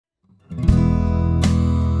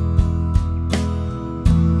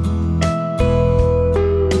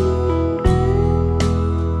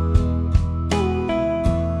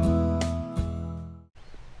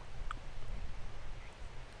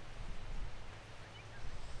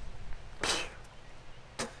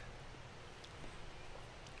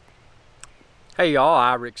Hey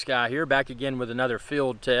y'all, Iric Guy here, back again with another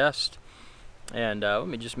field test. And let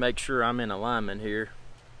me just make sure I'm in alignment here.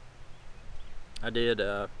 I've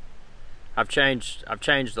changed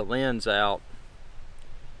the lens out.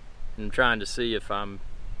 And I'm trying to see if I'm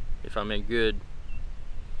in good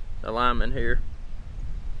alignment here.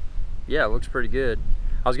 Yeah, it looks pretty good.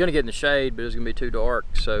 I was gonna get in the shade, but it was gonna be too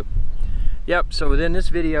dark. So, yep. So within this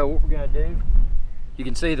video, what we're gonna do, you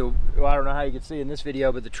can see well, I don't know how you can see in this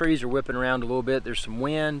video, but the trees are whipping around a little bit. There's some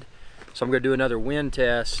wind, so I'm gonna do another wind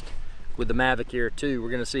test with the Mavic Air 2. We're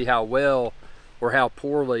gonna see how well or how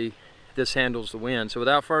poorly this handles the wind. So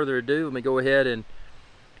without further ado, let me go ahead and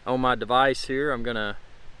on my device here, I'm gonna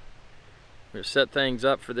set things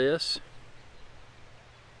up for this.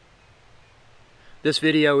 This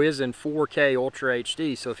video is in 4K Ultra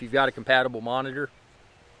HD, so if you've got a compatible monitor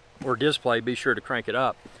or display, be sure to crank it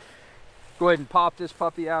up. Go ahead and pop this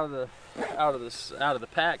puppy out of the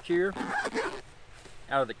pack here,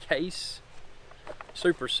 out of the case.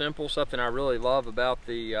 Super simple. Something I really love about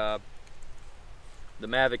the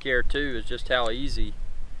Mavic Air 2 is just how easy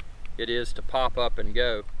it is to pop up and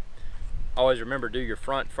go. Always remember, do your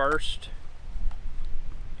front first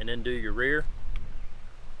and then do your rear.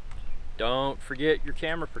 Don't forget your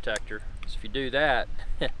camera protector, because if you do that,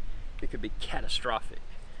 it could be catastrophic.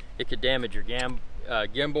 It could damage your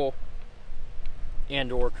gimbal and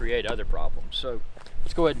or create other problems. So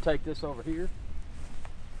let's go ahead and take this over here.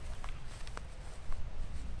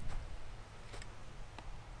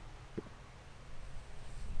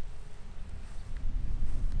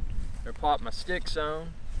 I'm gonna pop my sticks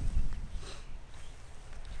on.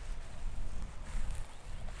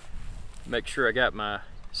 Make sure I got my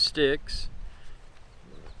sticks.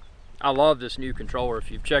 I love this new controller. If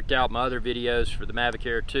you've checked out my other videos for the Mavic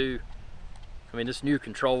Air 2, I mean, this new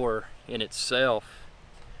controller in itself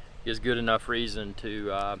is good enough reason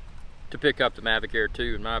to pick up the Mavic Air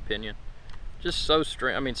 2, in my opinion. Just so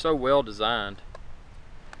so well designed.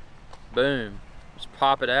 Boom. Just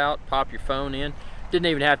pop it out, pop your phone in. Didn't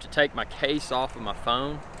even have to take my case off of my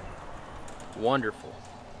phone. Wonderful.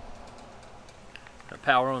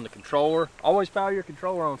 Power on the controller. Always power your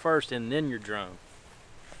controller on first and then your drone.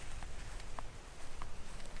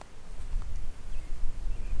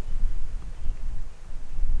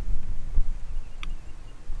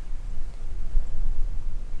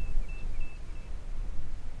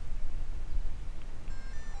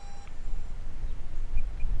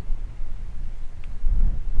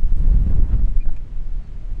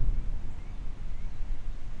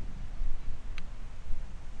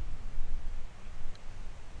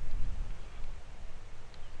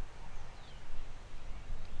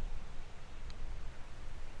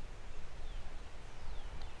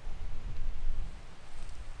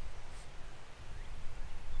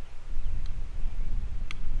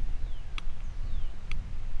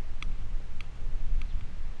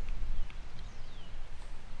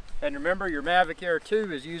 And remember, your Mavic Air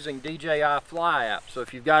 2 is using DJI Fly app. So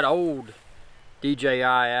if you've got old DJI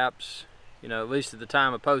apps, you know, at least at the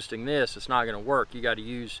time of posting this, it's not going to work. You got to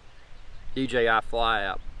use DJI Fly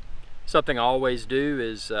app. Something I always do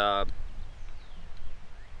is you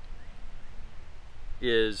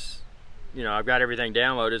know, I've got everything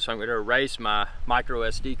downloaded, so I'm going to erase my micro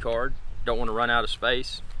SD card. Don't want to run out of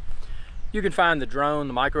space. You can find the drone,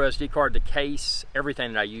 the micro SD card, the case,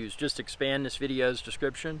 everything that I use. Just expand this video's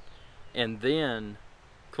description and then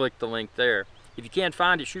click the link there. If you can't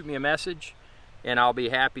find it, shoot me a message and I'll be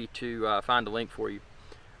happy to find a link for you.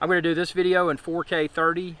 I'm going to do this video in 4K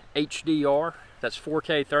 30 HDR. That's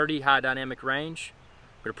 4K 30 high dynamic range.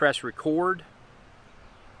 I'm going to press record.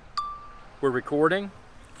 We're recording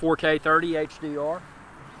 4K 30 HDR.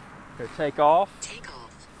 Going to take off.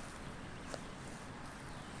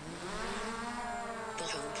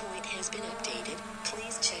 Has been updated.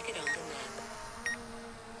 Please check it on the map.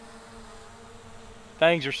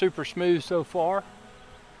 Things are super smooth so far.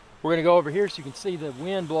 We're gonna go over here so you can see the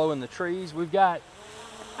wind blowing the trees. We've got,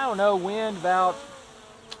 I don't know, wind about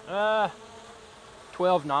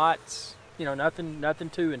 12 knots. You know, nothing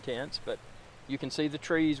too intense, but you can see the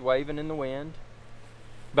trees waving in the wind.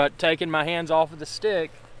 But taking my hands off of the stick,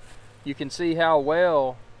 you can see how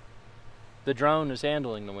well the drone is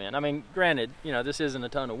handling the wind. I mean, granted, you know, this isn't a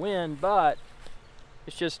ton of wind, but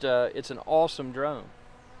it's just it's an awesome drone.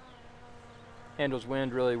 Handles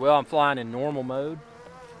wind really well. I'm flying in normal mode.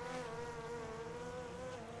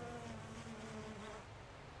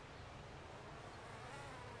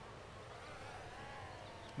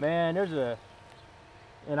 Man,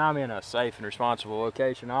 and I'm in a safe and responsible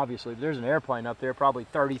location, obviously. There's an airplane up there, probably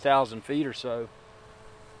 30,000 feet or so.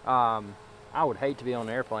 I would hate to be on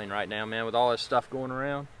an airplane right now, man, with all this stuff going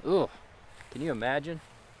around. Ugh. Can you imagine?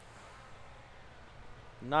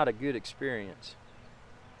 Not a good experience.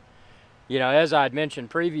 You know, as I had mentioned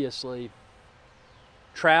previously,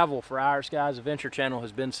 travel for Our Skies Adventure Channel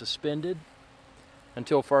has been suspended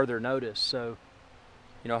until further notice. So,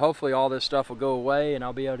 you know, hopefully all this stuff will go away and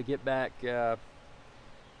I'll be able to get back out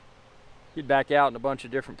in a bunch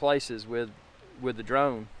of different places with the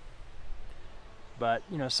drone. But,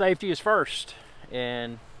 you know, safety is first,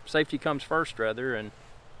 and safety comes first, rather, and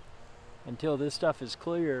until this stuff is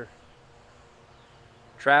clear,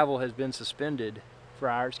 travel has been suspended for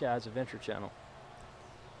Our Skies Adventure Channel.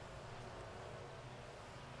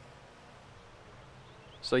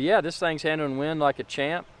 So yeah, this thing's handling wind like a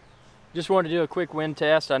champ. Just wanted to do a quick wind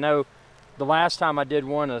test. I know the last time I did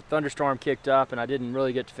one, a thunderstorm kicked up and I didn't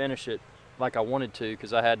really get to finish it like I wanted to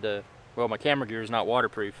because I had to, well, my camera gear is not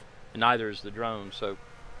waterproof and neither is the drone. So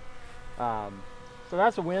so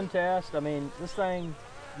that's a wind test. I mean, this thing,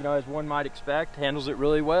 you know, as one might expect, handles it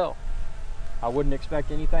really well. I wouldn't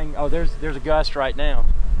expect anything. Oh, there's a gust right now.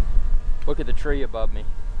 Look at the tree above me.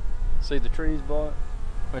 See the trees blowing?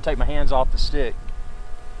 I'm gonna take my hands off the stick.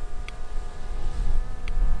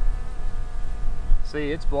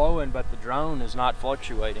 See, it's blowing, but the drone is not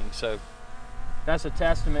fluctuating. So that's a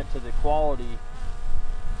testament to the quality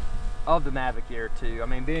of the Mavic Air 2. I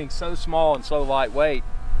mean, being so small and so lightweight,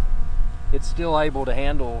 it's still able to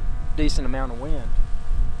handle a decent amount of wind.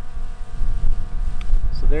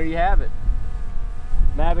 So there you have it.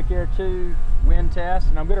 Mavic Air 2 wind test,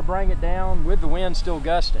 and I'm going to bring it down with the wind still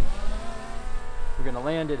gusting. We're going to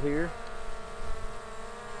land it here.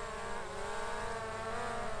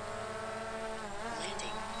 Landing.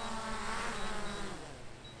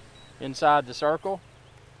 Inside the circle.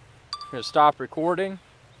 I'm going to stop recording.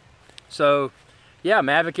 So yeah,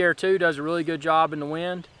 Mavic Air 2 does a really good job in the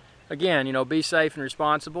wind. Again, you know, be safe and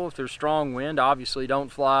responsible. If there's strong wind, obviously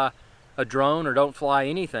don't fly a drone or don't fly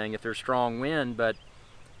anything if there's strong wind. But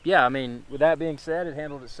yeah, I mean, with that being said, it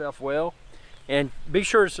handled itself well. And be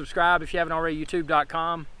sure to subscribe if you haven't already,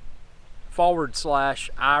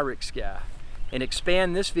 youtube.com/IRIXGuy, and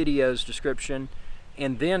expand this video's description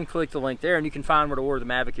and then click the link there and you can find where to order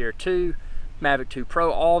the Mavic Air 2, Mavic 2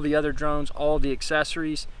 Pro, all the other drones, all the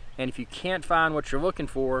accessories. And if you can't find what you're looking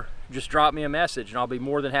for, just drop me a message and I'll be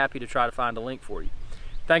more than happy to try to find a link for you.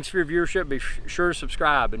 Thanks for your viewership. Be sure to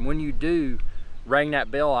subscribe, and when you do, ring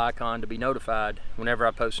that bell icon to be notified whenever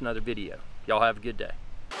I post another video. Y'all have a good day.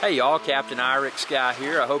 Hey y'all, Captain IRIXGuy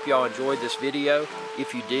here. I hope y'all enjoyed this video.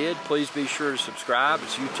 If you did, please be sure to subscribe.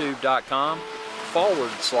 It's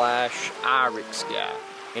youtube.com/IRIXGuy,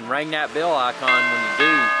 and ring that bell icon when you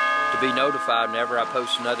do to be notified whenever I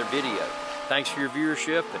post another video. Thanks for your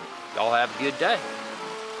viewership, and y'all have a good day.